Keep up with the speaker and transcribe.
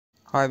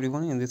Hi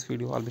everyone, in this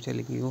video I'll be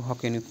telling you how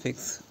can you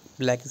fix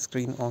black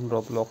screen on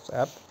Roblox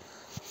app.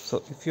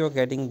 So if you're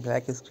getting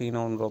black screen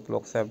on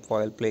Roblox app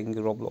while playing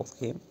the Roblox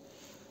game,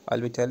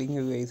 I'll be telling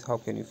you guys how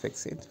can you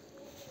fix it.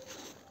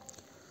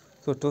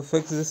 So to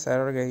fix this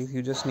error guys,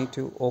 you just need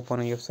to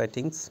open your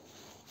settings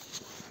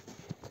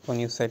on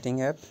your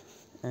setting app,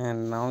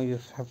 and now you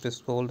have to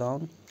scroll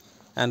down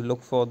and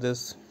look for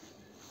this,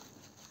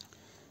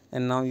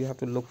 and now you have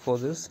to look for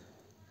this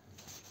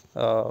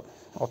uh,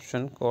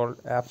 option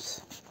called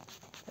apps.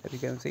 As you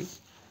can see,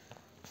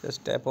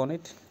 just tap on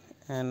it,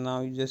 and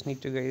now you just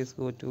need to guys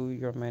go to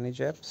your manage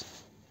apps.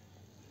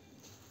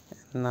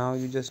 Now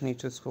you just need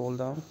to scroll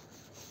down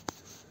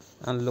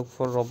and look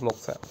for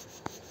Roblox app.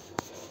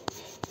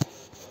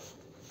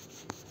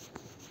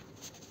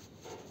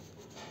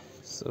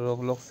 So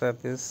Roblox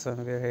app is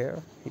somewhere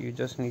here. You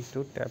just need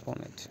to tap on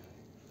it,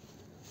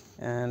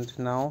 and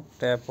now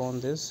tap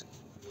on this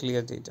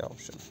clear data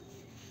option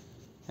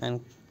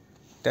and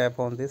tap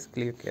on this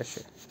clear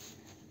cache.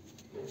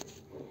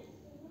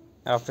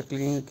 After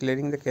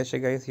clearing the cache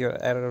guys, your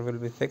error will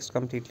be fixed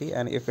completely,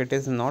 and if it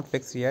is not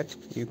fixed yet,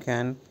 you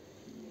can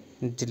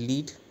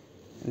delete,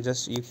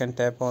 just you can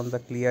tap on the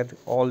clear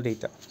all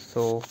data.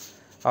 So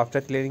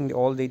after clearing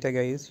all data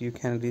guys, you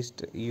can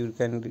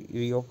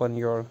reopen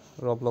your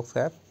Roblox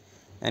app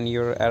and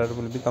your error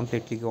will be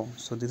completely gone.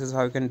 So this is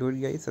how you can do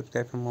it guys.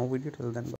 Subscribe for more video. Till then, bye.